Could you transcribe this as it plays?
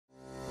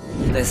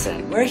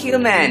Listen, we're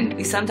human.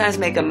 We sometimes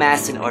make a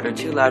mess and order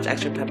 2 large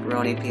extra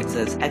pepperoni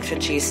pizzas, extra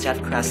cheese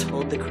stuffed crust,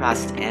 hold the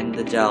crust and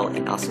the dough,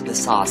 and also the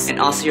sauce. And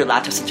also you're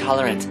lactose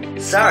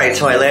intolerant. Sorry,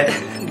 toilet.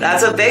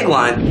 That's a big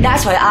one.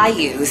 That's what I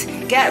use.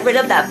 Get rid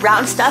of that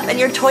brown stuff in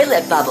your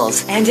toilet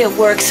bubbles. And it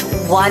works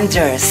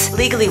wonders.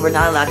 Legally, we're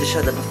not allowed to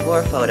show the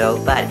before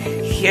photo, but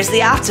here's the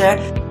after.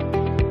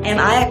 Am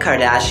I a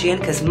Kardashian?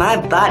 Because my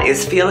butt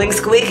is feeling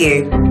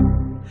squeaky.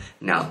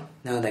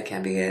 No, that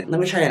can't be it. Let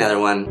me try another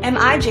one. Am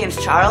I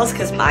James Charles?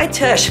 Because my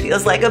tush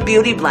feels like a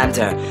beauty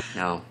blender.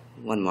 No,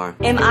 one more.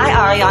 Am I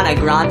Ariana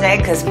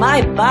Grande? Because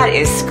my butt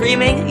is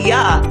screaming,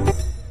 yeah.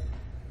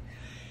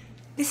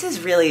 This is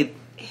really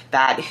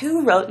bad.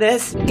 Who wrote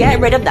this? Get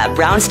rid of that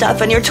brown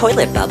stuff in your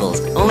toilet bubbles.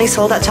 Only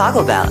sold at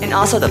Taco Bell. And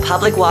also the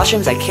public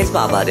washrooms at Kids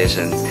Bop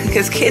auditions.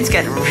 Because kids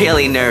get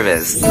really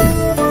nervous.